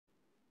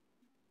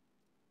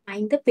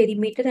Find the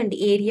perimeter and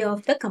area of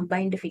the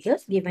combined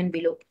figures given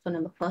below. So,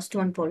 நம்ம first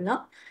one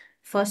போடலாம்.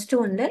 First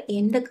oneல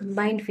எந்த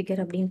combined figure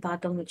அப்படின்னு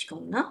பார்த்தோம்னு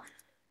வச்சுக்கோங்கன்னா,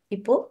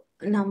 இப்போ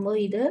நம்ம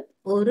இதை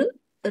ஒரு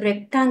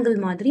rectangle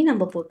மாதிரி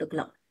நம்ம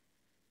போட்டுக்கலாம்.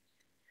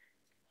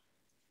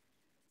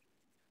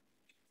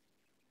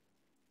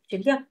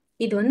 சரியா?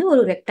 இது வந்து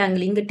ஒரு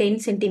rectangle. இங்க 10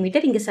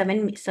 சென்டிமீட்டர், இங்க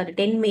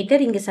 10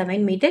 மீட்டர், இங்க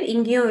 7 மீட்டர்,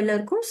 இங்கேயும் எல்லாம்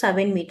இருக்கும்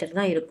 7 மீட்டர்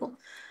தான் இருக்கும்.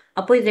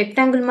 அப்போ இது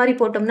ரெக்டாங்கிள் மாதிரி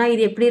போட்டோம்னா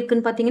இது எப்படி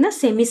இருக்குன்னு பார்த்தீங்கன்னா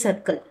செமி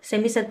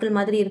சர்க்கிள்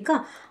மாதிரி இருக்கா?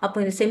 அப்போ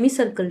இந்த செமி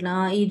சர்க்கிள்னா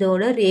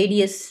இதோட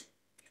ரேடியஸ்,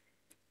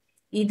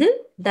 இது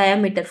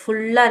டயாமீட்டர்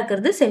ஃபுல்லாக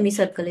இருக்கிறது செமி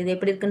சர்க்கிள். இது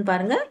எப்படி இருக்குன்னு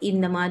பாருங்க,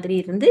 இந்த மாதிரி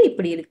இருந்து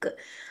இப்படி இருக்கு.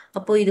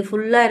 அப்போ இது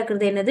ஃபுல்லாக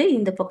இருக்கிறது என்னது?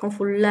 இந்த பக்கம்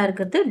ஃபுல்லாக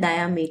இருக்கிறது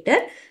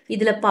டயாமீட்டர்.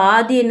 இதில்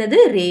பாதி என்னது?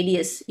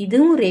 ரேடியஸ்.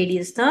 இதுவும்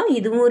ரேடியஸ் தான்,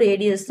 இதுவும்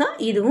ரேடியஸ் தான்,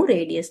 இதுவும்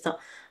ரேடியஸ் தான்.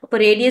 அப்போ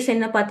ரேடியஸ்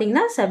என்ன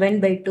பார்த்தீங்கன்னா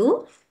 7/2,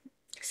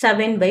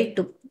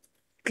 7/2.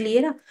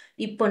 கிளியரா?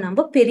 இப்போ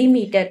நம்ம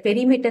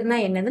பெரிமீட்டர்னா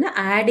என்னதுன்னா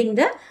ஆடிங்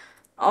த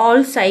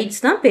ஆல் சைட்ஸ்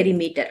தான்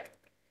perimeter.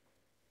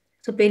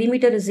 So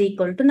perimeter is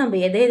equal to நம்ம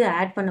எதை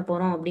ஆட் பண்ண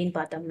போறோம் அப்படின்னு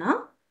பார்த்தோம்னா,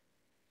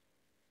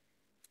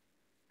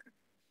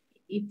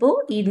 இப்போ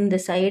இந்த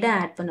சைடை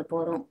ஆட் பண்ண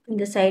போறோம்.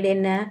 இந்த சைடு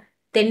என்ன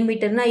 10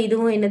 மீட்டர்னா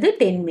இதுவும் என்னது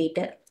 10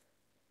 metre.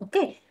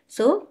 Okay,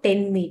 so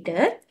 10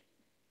 metre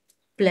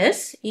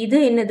plus இது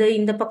என்னது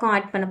இந்த பக்கம்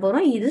ஆட் பண்ண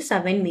போறோம், இது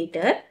 7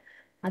 மீட்டர்.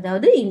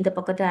 அதாவது இந்த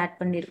பக்கத்தை ஆட்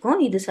பண்ணியிருக்கோம்,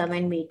 இது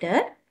 7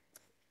 மீட்டர்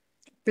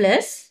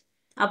பிளஸ்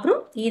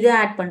அப்புறம் இதை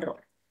ஆட் பண்றோம்.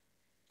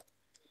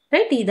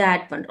 ரைட், இதை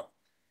ஆட் பண்றோம்.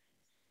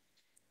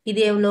 இது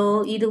எவ்வளோ?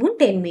 இதுவும்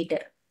 10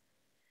 மீட்டர்.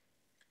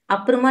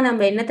 அப்புறமா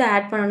நம்ம என்னத்தை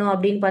ஆட் பண்ணணும்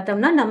அப்படின்னு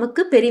பார்த்தோம்னா,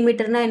 நமக்கு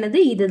பெரிமீட்டர்னா என்னது?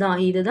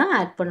 இதுதான்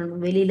ஆட்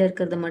பண்ணணும். வெளியில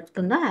இருக்கிறது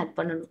மட்டும்தான் ஆட்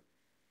பண்ணணும்.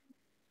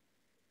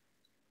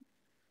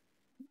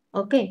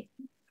 ஓகே,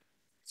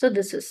 ஸோ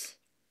திஸ் இஸ்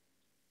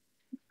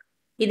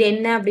இது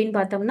என்ன அப்படின்னு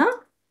பார்த்தோம்னா,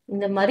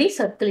 இந்த மாதிரி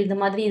சர்க்கிள் இந்த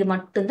மாதிரி இது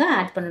மட்டும்தான்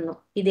ஆட் பண்ணணும்.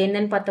 இது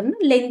என்னன்னு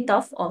பார்த்தோம்னா length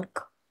of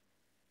arc,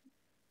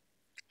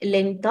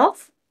 length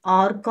of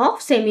arc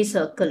of semi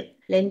circle,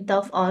 length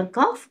of arc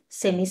of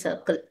semi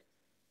circle.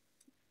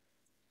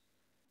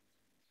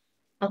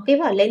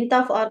 ஓகேவா? Length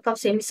of arc of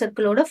semi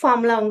சர்க்கிளோட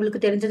formula உங்களுக்கு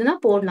தெரிஞ்சதுன்னா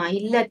போடலாம்.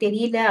 இல்ல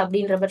தெரியல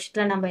அப்படின்ற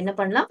பட்சத்துல நம்ம என்ன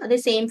பண்ணலாம், அதே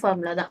சேம்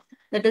ஃபார்முலா தான்.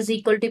 தட் இஸ்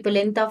ஈக்குவல் டு இப்போ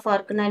லென்த் ஆஃப்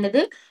ஆர்க்னா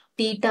என்னது?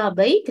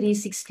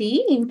 θ/360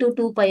 இன்டூ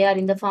 2πr.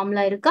 இந்த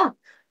ஃபார்முலா இருக்கா?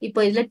 இப்போ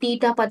இதுல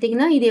தீட்டா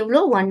பாத்தீங்கன்னா இது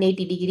எவ்வளோ?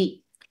 180 டிகிரி.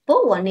 இப்போ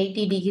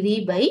 180 டிகிரி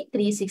பை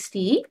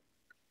 360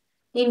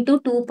 இன்டூ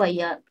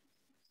 2πr.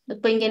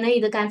 இப்போ இங்க என்ன,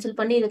 இதை கேன்சல்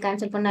பண்ணி இதை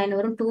கேன்சல் பண்ணா என்ன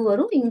வரும்? 2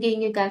 வரும்.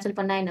 இங்க கேன்சல்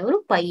பண்ணா என்ன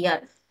வரும்? πr.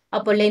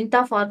 அப்போ length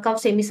of arc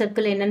of semi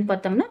circle என்னன்னு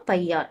பார்த்தோம்னா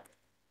πr.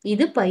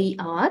 இது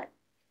πr.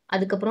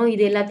 அதுக்கப்புறம்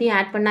இது எல்லாத்தையும்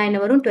ஆட் பண்ணா என்ன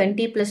வரும்?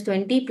 20 +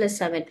 20 +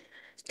 7,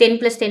 10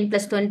 + 10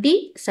 + 20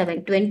 7,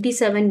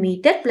 27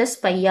 மீட்டர் பிளஸ்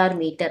πr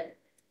மீட்டர்.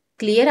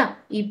 கிளியரா?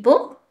 இப்போ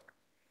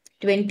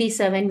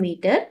 27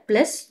 மீட்டர்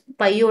பிளஸ்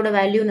பையோட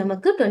வேல்யூ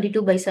நமக்கு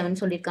 22/7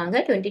 சொல்லியிருக்காங்க.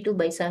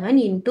 22/7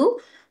 இன்டூ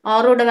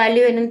ஆரோட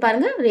வேல்யூ என்னன்னு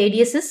பாருங்க,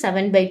 ரேடியஸ்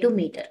 7/2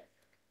 மீட்டர்,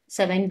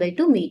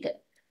 7/2 மீட்டர்.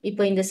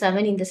 இப்போ இந்த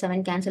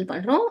 7 கேன்சல்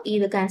பண்றோம்.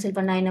 இது கேன்சல்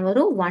பண்ணா என்ன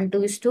வரும்? 1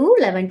 2 is 2,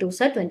 11 2s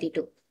are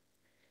 22.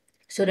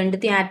 ஸோ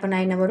ரெண்டுத்தையும் ஆட் பண்ணா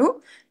என்ன வரும்?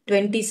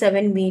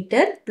 27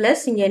 மீட்டர்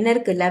பிளஸ் இங்க என்ன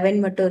இருக்கு? 11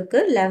 மட்டும் இருக்கு,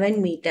 11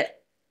 metre.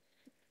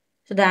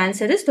 So the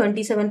answer is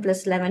 27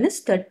 + 11 is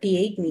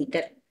 38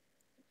 metre.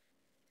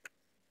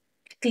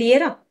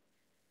 கிளியரா?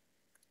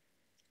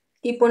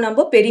 இப்போ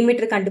நம்ம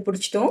பெரிமீட்டர்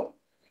கண்டுபிடிச்சிட்டோம்.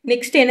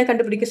 நெக்ஸ்ட் என்ன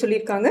கண்டுபிடிக்க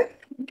சொல்லியிருக்காங்க?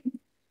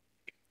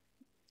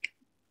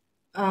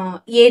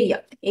 ஏரியா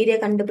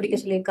கண்டுபிடிக்க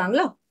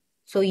சொல்லியிருக்காங்களா?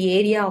 So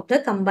area of the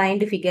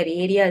combined figure,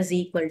 area is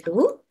equal to,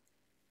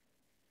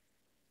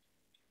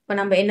 இப்போ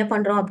நம்ம என்ன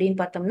பண்றோம் அப்படின்னு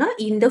பார்த்தோம்னா,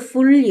 இந்த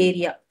ஃபுல்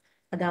ஏரியா,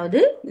 அதாவது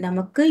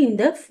நமக்கு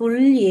இந்த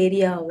ஃபுல்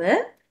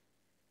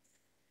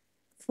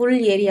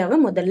ஏரியாவை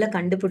முதல்ல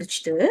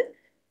கண்டுபிடிச்சிட்டு,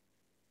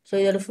 ஸோ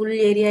இதோட ஃபுல்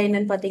ஏரியா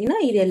என்னன்னு பார்த்தீங்கன்னா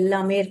இது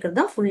எல்லாமே இருக்கிறது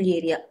தான் ஃபுல்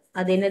ஏரியா.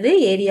 அது என்னது?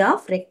 Area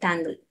of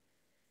rectangle.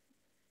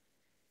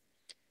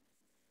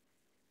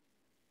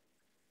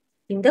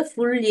 இந்த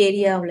ஃபுல்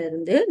ஏரியாவில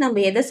இருந்து நம்ம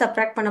எதை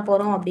சப்ராக்ட் பண்ண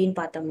போறோம் அப்படின்னு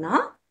பார்த்தோம்னா,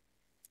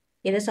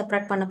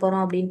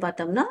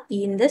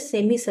 இந்த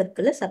செமி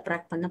சர்க்கிளை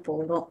சப்ராக்ட் பண்ண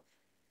போறோம்.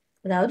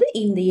 அதாவது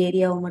இந்த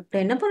ஏரியாவை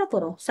மட்டும் என்ன பண்ண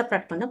போறோம்?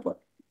 சப்ராக்ட் பண்ண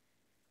போறோம்.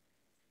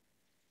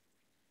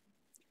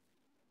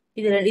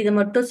 இது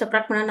மட்டும்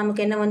சப்ராக்ட் பண்ணா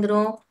நமக்கு என்ன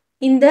வந்துடும்?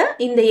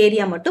 இந்த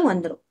ஏரியா மட்டும்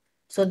வந்துடும்.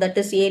 So that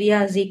is area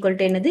is equal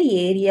to என்னது?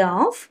 Area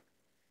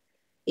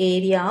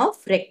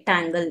of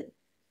rectangle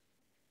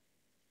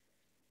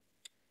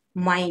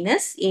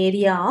minus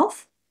area of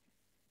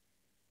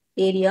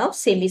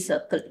semi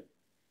circle.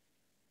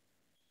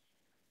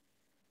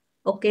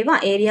 ஓகேவா?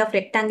 ஏரியா ஆஃப்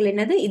ரெக்டாங்கிள்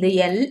என்னது? இது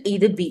L,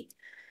 இது B.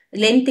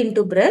 Length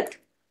into breadth.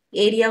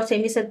 Area of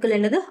semi circle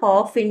என்னது?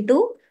 ½ இன்டூ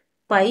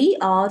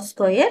πr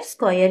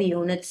ஸ்கொயர்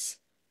யூனிட்ஸ்.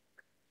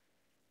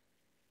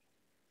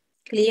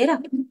 கிளியரா?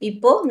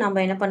 இப்போ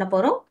நம்ம என்ன பண்ண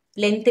போறோம்?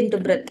 Length into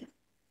breadth,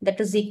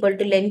 that is equal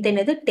to length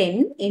என்னது?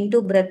 10 இன்டூ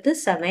பிரெத்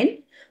 7.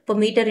 இப்போ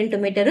metre into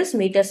metre is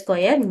metre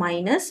square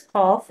minus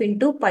 ½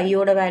 into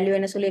பையோட வேல்யூ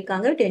என்ன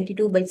சொல்லியிருக்காங்க?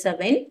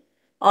 22/7.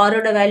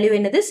 ஆரோட வேல்யூ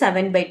என்னது?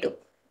 7/2.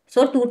 ஸோ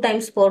 2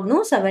 டைம்ஸ்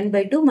போடணும்.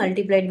 7/2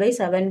 மல்டிப்ளைட் பை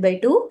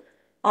 7/2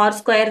 ஆர்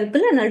ஸ்கொயர்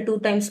இருக்குல்ல, அதனால 2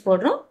 டைம்ஸ்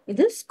போடுறோம்.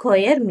 இது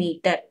ஸ்கொயர்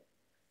மீட்டர்.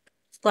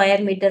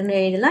 ஸ்கொயர் மீட்டர்னு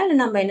எழுதலாம், இல்லை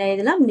நம்ம என்ன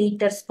எழுதலாம்,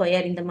 மீட்டர்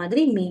ஸ்கொயர். இந்த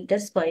மாதிரி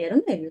மீட்டர்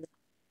ஸ்கொயர்னு எழுதலாம்.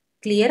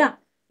 கிளியரா?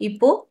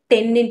 இப்போ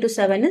 10 into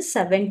 7 is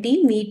 70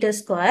 metre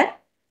square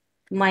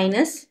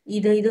minus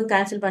இதுவும்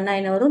கேன்சல் பண்ணா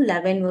என்ன வரும்,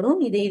 11 வரும்.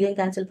 இதுவும்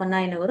கேன்சல் பண்ணா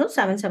என்ன வரும்,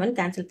 7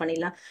 கேன்சல்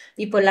பண்ணிடலாம்.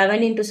 இப்போ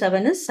 11 into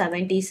 7 is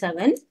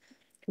 77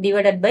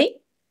 divided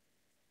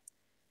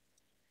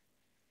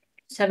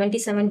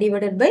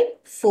by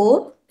 4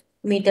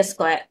 metre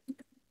square.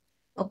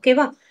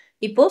 ஓகேவா?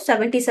 இப்போ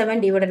 77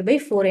 divided by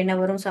 4 என்ன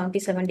வரும்,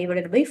 77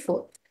 divided by 4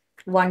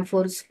 1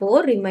 4 is 4,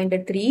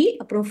 ரிமைண்டர் 3,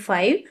 அப்புறம்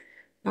 5,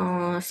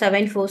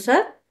 7 4s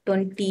are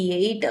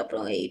 28,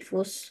 அப்புறம் 8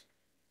 4s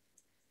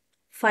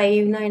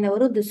 5 னா என்ன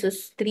வரும், this is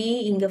 3,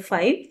 இங்க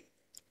 5.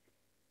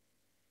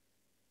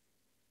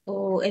 ஓ,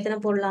 எத்தனை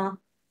போடலாம்,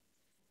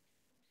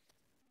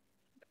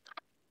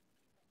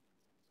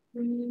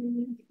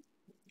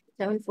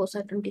 7 4s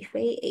are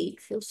 25, 8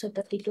 4s are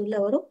 32ல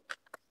வரும்.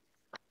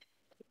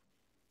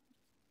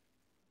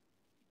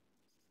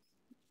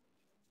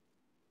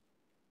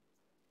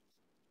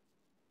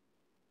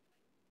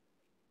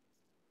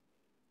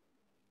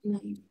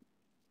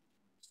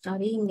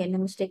 சாரி, இங்க என்ன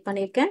மிஸ்டேக்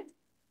பண்ணியிருக்கேன்,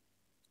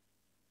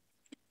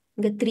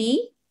 இங்க 3,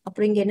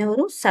 அப்புறம் இங்க என்ன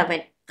வரும் 7.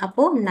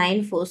 அப்போ 9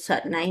 4s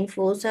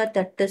are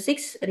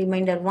 36,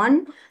 reminder 1,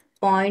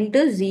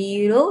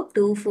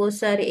 0.024s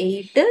are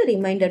 8,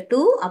 reminder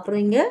 2,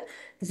 அப்புறம் இங்க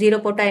 0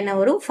 போட்டா என்ன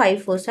வரும், 5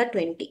 4s are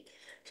 20.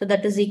 So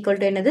that is equal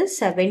to என்னது,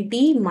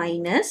 70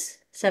 minus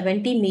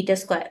 70 meter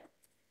square.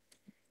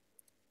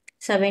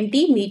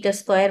 70 meter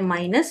square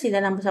minus இதை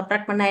நம்ம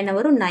சப்ராக்ட் பண்ணா என்ன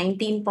வரும்,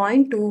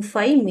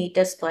 19.25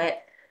 meter square.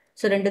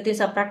 So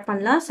ரெண்டுத்தையும் சப்ராக்ட்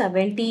பண்ணலாம்.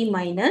 70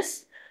 minus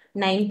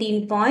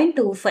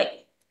 19.25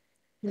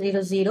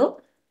 0 0,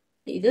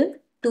 இது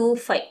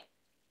 25.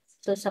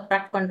 ஸோ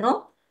சப்ராக்ட் பண்ணுறோம்.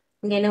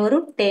 இங்கே என்ன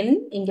வரும், 10,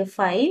 இங்கே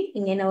 5,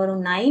 இங்கே என்ன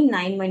வரும் 9,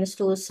 9 minus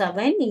 2 is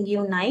 7,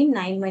 இங்கேயும் 9,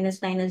 9 minus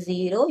 9 is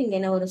 0, இங்கே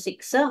என்ன வரும்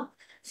 6,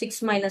 6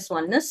 minus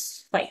 1 is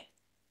 5.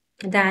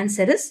 The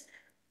answer is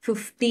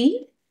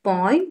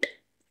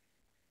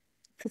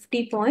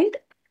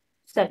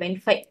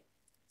 50.75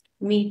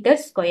 meter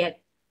square.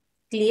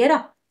 Clear?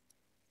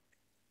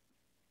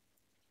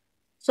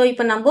 So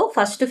இப்போ நம்ம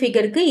ஃபர்ஸ்ட்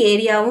ஃபிகருக்கு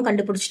ஏரியாவும்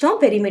கண்டுபிடிச்சிட்டோம்,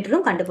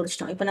 பெரிமீட்டரும்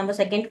கண்டுபிடிச்சிட்டோம். இப்போ நம்ம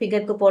செகண்ட்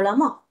ஃபிகருக்கு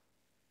போகலாமா?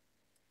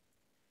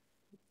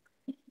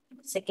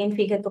 செகண்ட்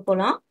ஃபிகருக்கு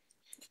போகலாம்.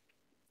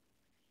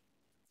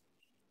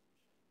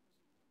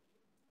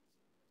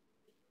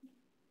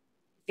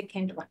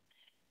 Second one.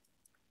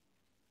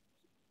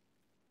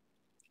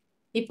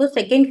 இப்போ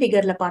செகண்ட்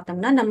ஃபிகர்ல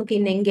பார்த்தோம்னா நமக்கு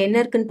இங்க என்ன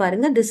இருக்குன்னு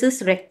பாருங்க, திஸ்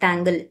இஸ்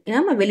ரெக்டாங்கிள்.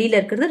 நம்ம வெளியில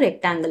இருக்கிறது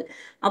ரெக்டாங்கிள்.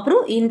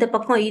 அப்புறம் இந்த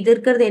பக்கம் இது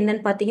இருக்கிறது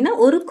என்னன்னு பார்த்தீங்கன்னா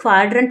ஒரு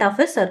quadrant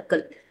of a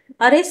circle,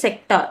 array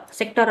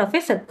sector of a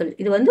circle.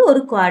 இது வந்து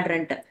ஒரு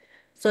குவாட்ரண்ட்.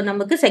 ஸோ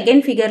நமக்கு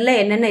செகண்ட் ஃபிகர்ல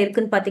என்னென்ன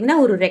இருக்குன்னு பார்த்தீங்கன்னா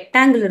ஒரு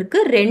ரெக்டாங்கிள் இருக்கு,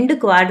 2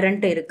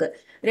 குவாட்ரண்ட் இருக்கு.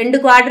 2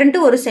 குவாட்ரண்ட்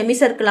ஒரு செமி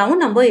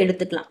சர்க்கிளாவும் நம்ம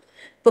எடுத்துக்கலாம்.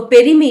 இப்போ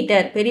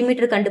பெரிமீட்டர்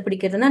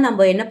கண்டுபிடிக்கிறதுனா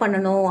நம்ம என்ன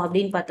பண்ணணும்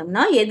அப்படின்னு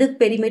பார்த்தோம்னா, எது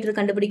பெரிமீட்டர்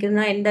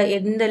கண்டுபிடிக்கிறதுனா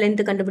எந்த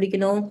லென்த்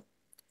கண்டுபிடிக்கணும்.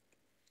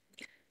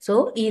 ஸோ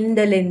இந்த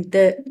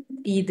லென்த்து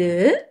இது,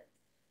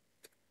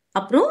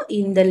 அப்புறம்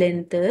இந்த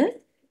லென்த்து.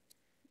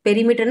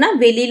 பெரிமீட்டர்னா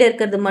வெளியில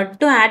இருக்கிறது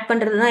மட்டும் ஆட்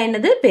பண்றது தான்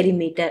என்னது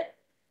பெரிமீட்டர்.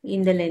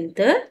 இந்த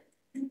லென்த்து,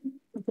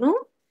 அப்புறம்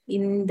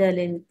இந்த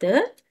லென்த்து,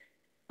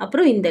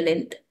 அப்புறம் இந்த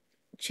லென்த்.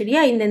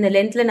 சரியா? இந்த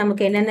லென்த்ல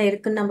நமக்கு என்னென்ன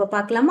இருக்குன்னு நம்ம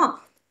பார்க்கலாமா?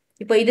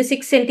 இப்போ இது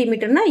 6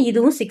 சென்டிமீட்டர்னா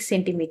இதுவும் 6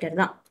 சென்டிமீட்டர்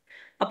தான்.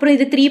 அப்புறம்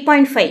இது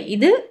 3.5,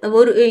 இது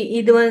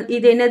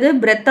இது என்னது,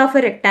 பிரெத் ஆஃப்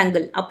எ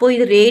ரெக்டாங்கிள். அப்போ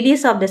இது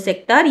ரேடியஸ் ஆஃப் த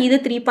செக்டார், இது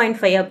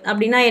 3.5.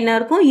 அப்படின்னா என்ன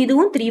இருக்கும்,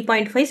 இதுவும்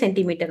 3.5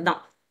 சென்டிமீட்டர்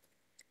தான்.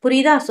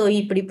 புரியுதா? ஸோ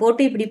இப்படி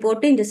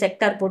போட்டு இந்த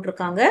செக்டார்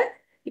போட்டிருக்காங்க.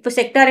 இப்போ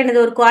செக்டார் என்னது,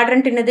 ஒரு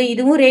குவாட்ரண்ட் என்னது,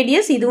 இதுவும்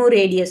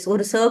ரேடியஸ்.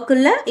 ஒரு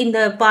சர்க்கிள்ல இந்த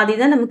பாதி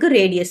தான் நமக்கு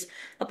ரேடியஸ்.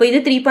 அப்போ இது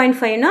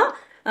 3.5னா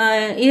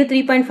இது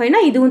 3.5னா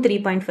இதுவும்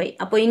 3.5.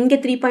 அப்போ இங்கே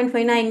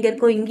 3.5னா இங்கே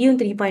இருக்கும், இங்கேயும்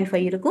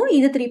 3.5 இருக்கும்.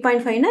 இது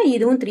 3.5னா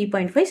இதுவும்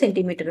 3.5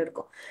 சென்டிமீட்டர்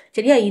இருக்கும்.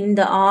 சரியா? இந்த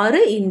ஆறு,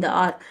 இந்த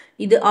ஆர்,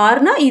 இது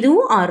ஆர்னா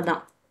இதுவும் ஆர்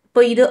தான்.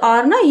 இப்போ இது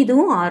ஆர்னா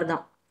இதுவும் ஆர்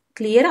தான்.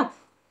 கிளியரா?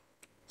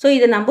 ஸோ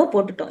இதை நம்ம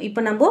போட்டுட்டோம்.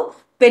 இப்போ நம்ம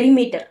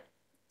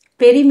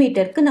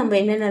பெரிமீட்டருக்கு நம்ம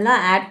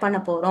என்னென்னலாம் ஆட் பண்ண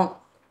போகிறோம்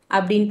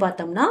அப்படின்னு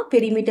பார்த்தோம்னா,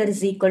 பெரிமீட்டர்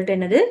இஸ் ஈக்குவல் டு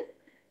என்னது,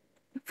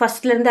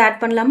 ஃபர்ஸ்ட்லேருந்து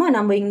ஆட் பண்ணலாமா?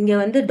 நம்ம இங்கே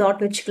வந்து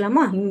டாட்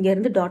வச்சுக்கலாமா?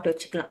 இங்கேருந்து டாட்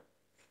வச்சுக்கலாம்.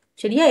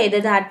 சரியா?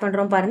 எது ஆட்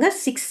பண்ணுறோம் பாருங்க,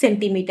 6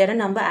 சென்டிமீட்டரை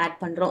நம்ம ஆட்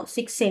பண்ணுறோம்.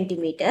 6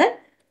 சென்டிமீட்டர்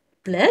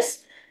ப்ளஸ்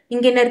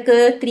இங்கே என்ன இருக்கு,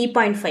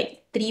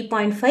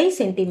 3.5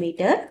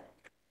 சென்டிமீட்டர்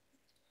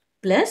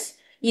ப்ளஸ்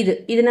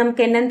இது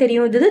நமக்கு என்னன்னு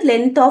தெரியும், இது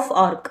லென்த் ஆஃப்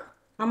ஆர்க்.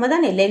 நம்ம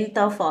தானே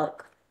லென்த் ஆஃப்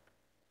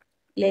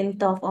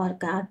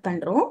ஆர்க் ஆட்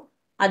பண்ணுறோம்.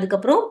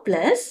 அதுக்கப்புறம்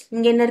ப்ளஸ்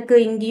இங்கே என்ன இருக்கு,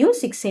 இங்கேயும்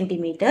 6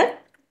 சென்டிமீட்டர்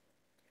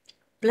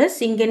ப்ளஸ்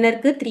இங்கே என்ன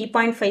இருக்கு,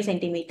 3.5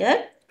 சென்டிமீட்டர்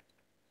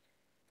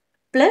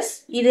ப்ளஸ்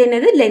இது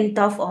என்னது,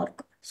 லென்த் ஆஃப்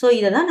ஆர்க். ஸோ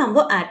இதை தான்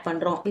நம்ம ஆட்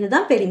பண்ணுறோம்.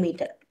 இதுதான்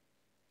பெரிமீட்டர்.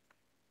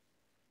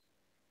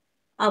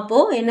 அப்போ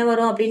என்ன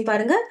வரும் அப்படின்னு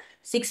பாருங்க,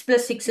 6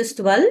 + 6 is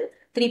 12,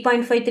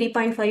 3.5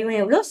 3.5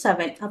 எவ்வளோ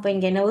 7. அப்போ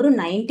இங்கே என்ன வரும்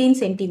 19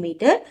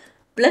 சென்டிமீட்டர்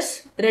ப்ளஸ்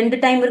 2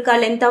 டைம் இருக்கா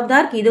லென்த் ஆஃப் த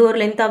ஆர்க், இது ஒரு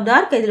லென்த் ஆஃப் த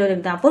ஆர்க், இதில் ஒரு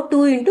லென்த். அப்போ 2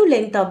 into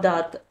length of the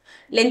arc.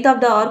 Length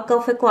of the arc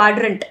of a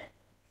quadrant,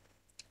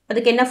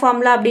 அதுக்கு என்ன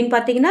ஃபார்முலா அப்படின்னு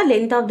பார்த்தீங்கன்னா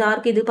லென்த் ஆஃப் த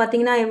ஆர்க் இது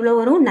பார்த்தீங்கன்னா எவ்வளோ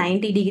வரும்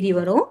 90 டிகிரி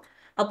வரும்.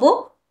 அப்போது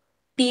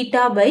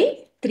தீட்டா பை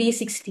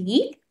 360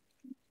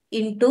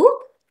 இன்டூ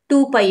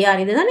 2πr,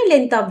 இதுதானே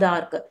லென்த் ஆஃப் த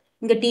ஆர்க்.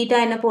 இங்கே தீட்டா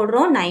என்ன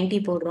போடுறோம் 90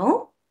 போடுறோம்.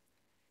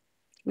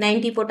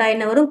 90 போட்டால்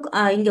என்ன வரும்,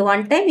 இங்கே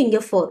 1 டைம் இங்கே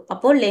 4.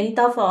 அப்போது length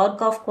of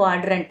arc of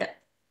quadrant,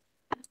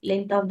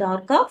 length of the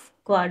arc of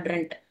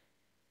quadrant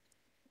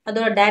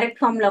அதோட டைரக்ட்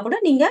ஃபார்முலா கூட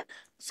நீங்கள்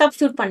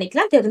சப்ஸ்டியூட்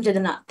பண்ணிக்கலாம்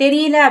தெரிஞ்சதுன்னா.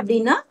 தெரியல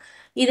அப்படின்னா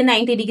இது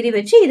 90 டிகிரி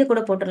வச்சு இது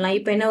கூட போட்டுடலாம்.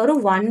 இப்போ என்ன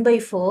வரும்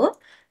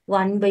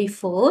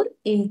 1/4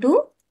 இன்டூ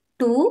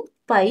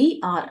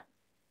 2πr.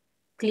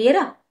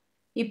 கிளியரா?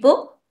 இப்போ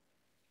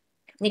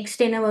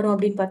நெக்ஸ்ட் என்ன வரும்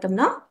அப்படின்னு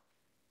பார்த்தோம்னா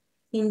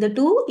இந்த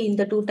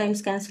 2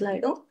 டைம்ஸ் கேன்சல்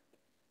ஆகிடும்.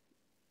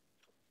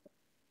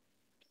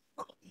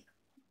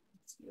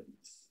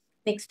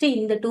 நெக்ஸ்ட்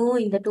இந்த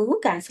 2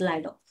 கேன்சல்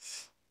ஆகிடும்.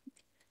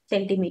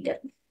 சென்டிமீட்டர்.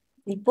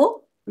 இப்போ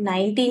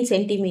 19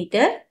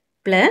 centimetre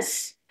plus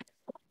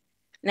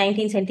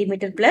 19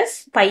 centimetre plus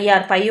πr.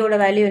 பையோட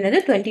வேல்யூ என்னது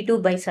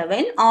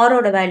 22/7.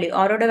 ஆரோட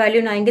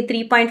வேல்யூ நான் இங்கே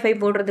 3.5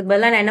 போடுறதுக்கு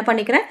பதிலாக நான் என்ன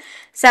பண்ணிக்கிறேன்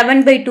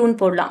 7/2ன்னு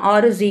போடலாம்.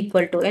 r is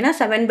equal to, ஏன்னா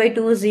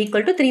 7/2 is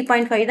equal to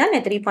 3.5 தான்,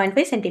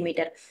 3.5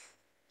 சென்டிமீட்டர்.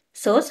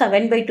 ஸோ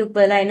 7/2க்கு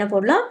பதிலாக என்ன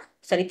போடலாம்,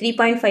 சாரி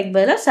 3.5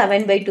 பதிலாக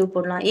 7/2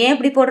 போடலாம். ஏன்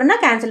எப்படி போடுறேன்னா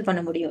கேன்சல்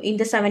பண்ண முடியும்.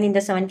 இந்த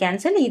 7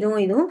 கேன்சல்,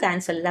 இதுவும்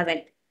கேன்சல்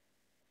 11.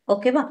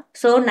 ஓகேவா?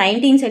 So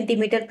 19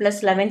 centimetre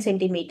plus 11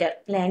 centimetre.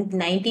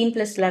 19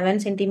 plus 11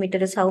 centimeter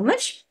is how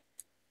much?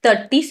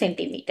 30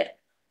 centimeter.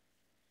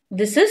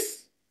 This is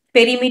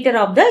perimeter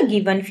of the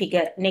given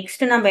figure. Next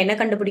நம்ம என்ன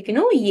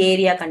கண்டுபிடிக்கணும்,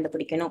 ஏரியா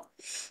கண்டுபிடிக்கணும்.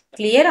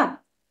 கிளியரா?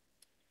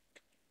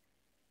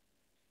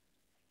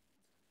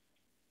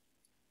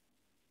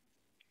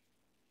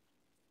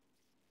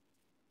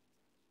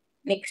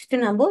 நெக்ஸ்ட்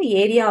நம்ம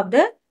area of the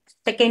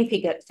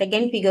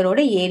second ஃபிகரோட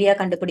area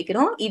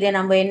கண்டுபிடிக்கிறோம். இதை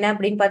நம்ம என்ன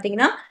அப்படின்னு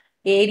பார்த்தீங்கன்னா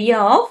area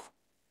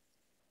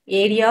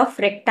of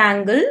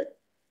rectangle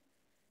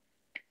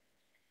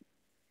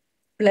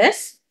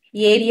plus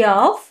area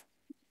of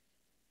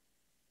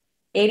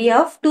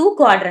 2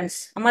 quadrants.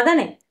 ஆமா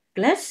தானே?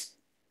 Plus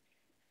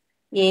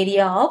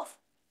area of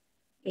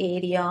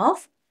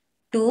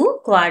 2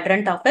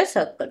 quadrant of a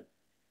circle.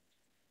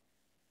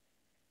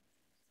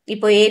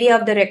 இப்போ ஏரியா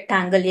ஆஃப் த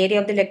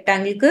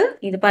ரெக்டாங்கிள்க்கு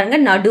இது பாருங்க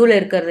நடுவில்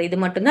இருக்கிறது, இது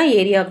மட்டும்தான்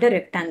ஏரியா ஆஃப் த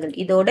ரெக்டாங்கிள்.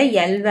 இதோட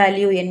எல்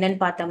வேல்யூ என்னன்னு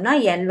பார்த்தோம்னா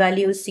L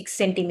value 6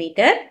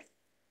 centimetre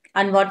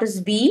and what is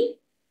B,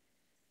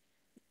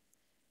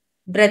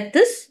 breadth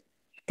is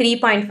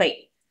 3.5.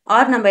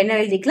 R நம்ம என்ன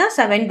எழுதிக்கலாம்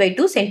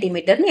 7/2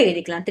 சென்டிமீட்டர்னு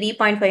எழுதிக்கலாம்.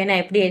 3.5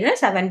 நான் எப்படி எழுதுனா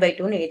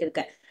 7/2ன்னு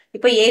எழுதிருக்கேன்.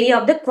 இப்போ ஏரியா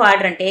ஆஃப் த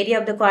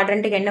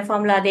குவாட்ரண்ட்டுக்கு என்ன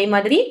ஃபார்முலா, அதே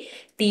மாதிரி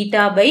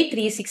theta by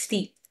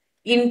 360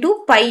 into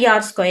πr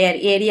square.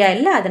 Area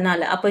இல்லை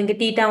அதனால. அப்போ இங்கே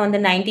தீட்டா வந்து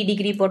 90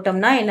 டிகிரி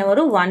போட்டோம்னா என்ன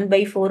வரும்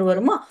 1/4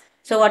 வருமா.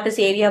 So what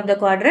is area of the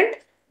quadrant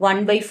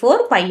 1/4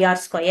 πr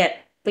square.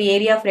 இப்போ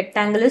area of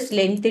rectangle is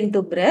length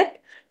into breadth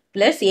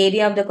plus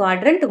area of the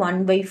quadrant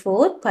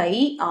 1/4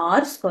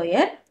 πr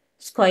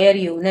square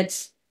units.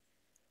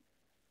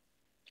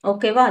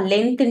 ஓகேவா?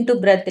 Length into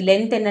breadth.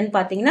 லென்த் என்னன்னு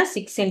பார்த்தீங்கன்னா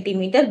 6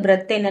 சென்டிமீட்டர்,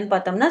 பிரெத் என்னன்னு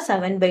பார்த்தோம்னா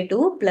 7/2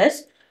 பிளஸ்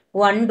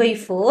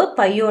 1/4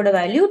 பையோட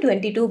value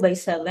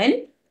 22/7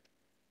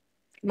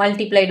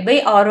 multiplied by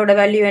ஆரோட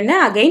value என்ன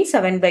again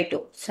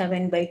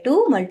 7/2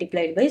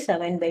 multiplied by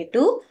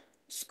 7/2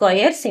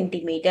 square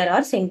centimetre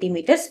R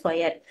centimetre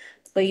square.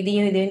 இப்போ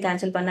இதையும்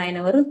கேன்சல் பண்ணா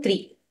என்ன வரும் 3.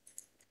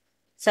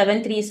 7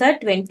 3s are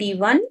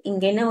 21.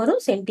 இங்க என்ன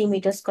வரும்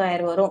சென்டிமீட்டர்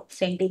ஸ்கொயர் வரும்.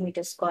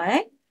 சென்டிமீட்டர்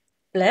ஸ்கொயர்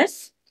பிளஸ்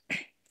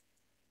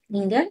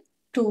இங்க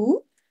 2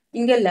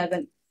 இங்க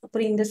 11.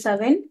 அப்புறம் இந்த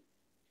 7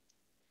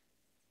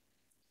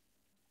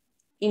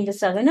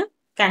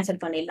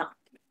 கேன்சல் பண்ணிடலாம்.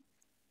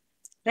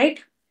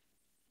 ரைட்?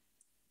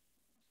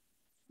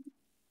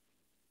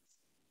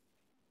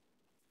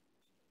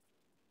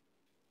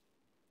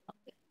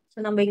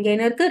 ஸோ நம்ம இங்க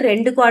என்ன இருக்கு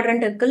 2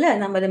 குவாட்ரண்ட் இருக்குல்ல,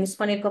 நம்ம அதை மிஸ்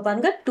பண்ணிருக்கோம்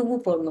பாருங்க. 2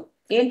 போடணும்.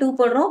 ஏன் 2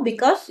 போடுறோம்,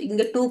 பிகாஸ்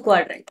இங்க 2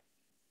 குவாட்ரண்ட்.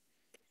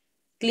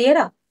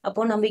 கிளியரா?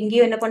 அப்போ நம்ம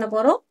இங்கேயும் என்ன பண்ண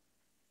போறோம்,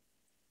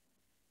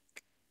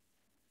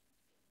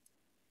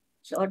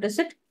 so what is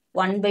it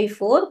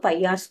 1/4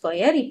 πr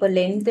square. இப்போ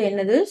லென்த்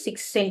என்னது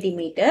 6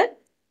 சென்டிமீட்டர்,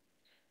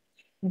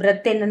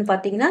 பிரெத் என்னன்னு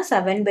பார்த்தீங்கன்னா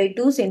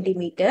 7/2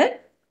 சென்டிமீட்டர்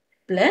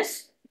பிளஸ்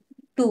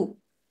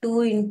 2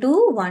 இன்டூ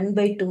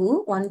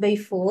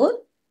 1/4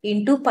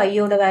 இன்டூ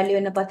பையோட வேல்யூ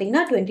என்ன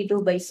பார்த்தீங்கன்னா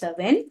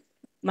 22/7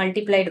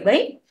 multiplied by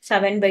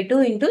 7/2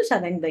 into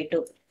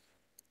 7/2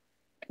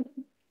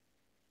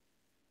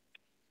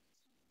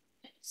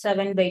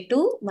 7/2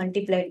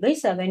 multiplied by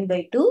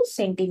 7/2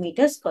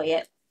 centimetre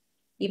square.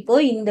 இப்போ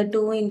இந்த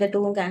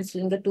 2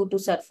 கேன்சல், இங்க 2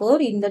 2s are 4,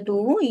 இந்த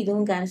 2வும்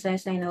இதுவும் கேன்சல்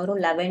ஆயிடுச்சுன்னா என்ன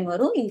வரும் 11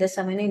 வரும். இந்த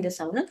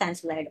 7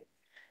 கேன்சல் ஆயிடும்.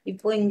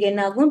 இப்போ இங்க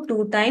என்ன ஆகும்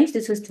 2 times,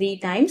 this is 3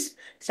 times.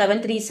 7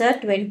 3s are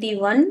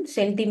 21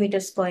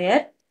 centimetre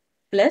square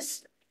plus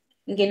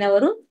இங்க என்ன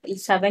வரும்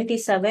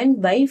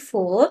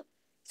 77/4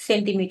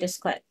 சென்டிமீட்டர்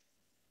ஸ்கொயர்.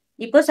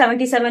 இப்போ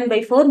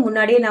 77/4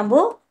 முன்னாடியே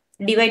நம்ம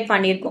டிவைட்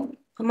பண்ணியிருக்கோம்.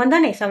 ஆமா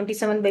தானே?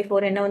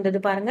 77/4 என்ன வந்தது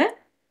பாருங்க.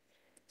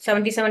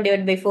 77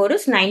 divided by 4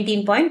 is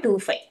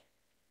 19.25.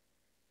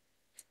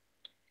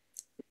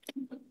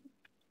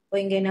 இப்போ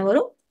இங்க என்ன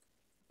வரும்?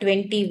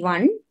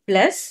 21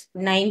 plus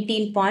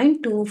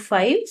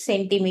 19.25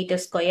 centimeter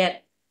square.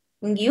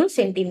 இங்கேயும்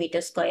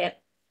centimeter square.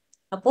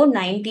 அப்போ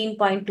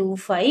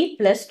 19.25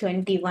 plus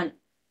 21.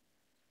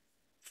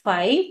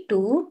 5,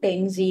 2,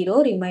 10, 0,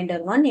 remainder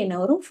 1 என்ன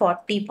வரும்?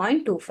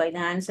 40.25.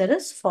 The answer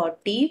is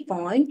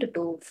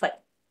 40.25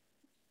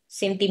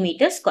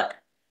 centimeter square.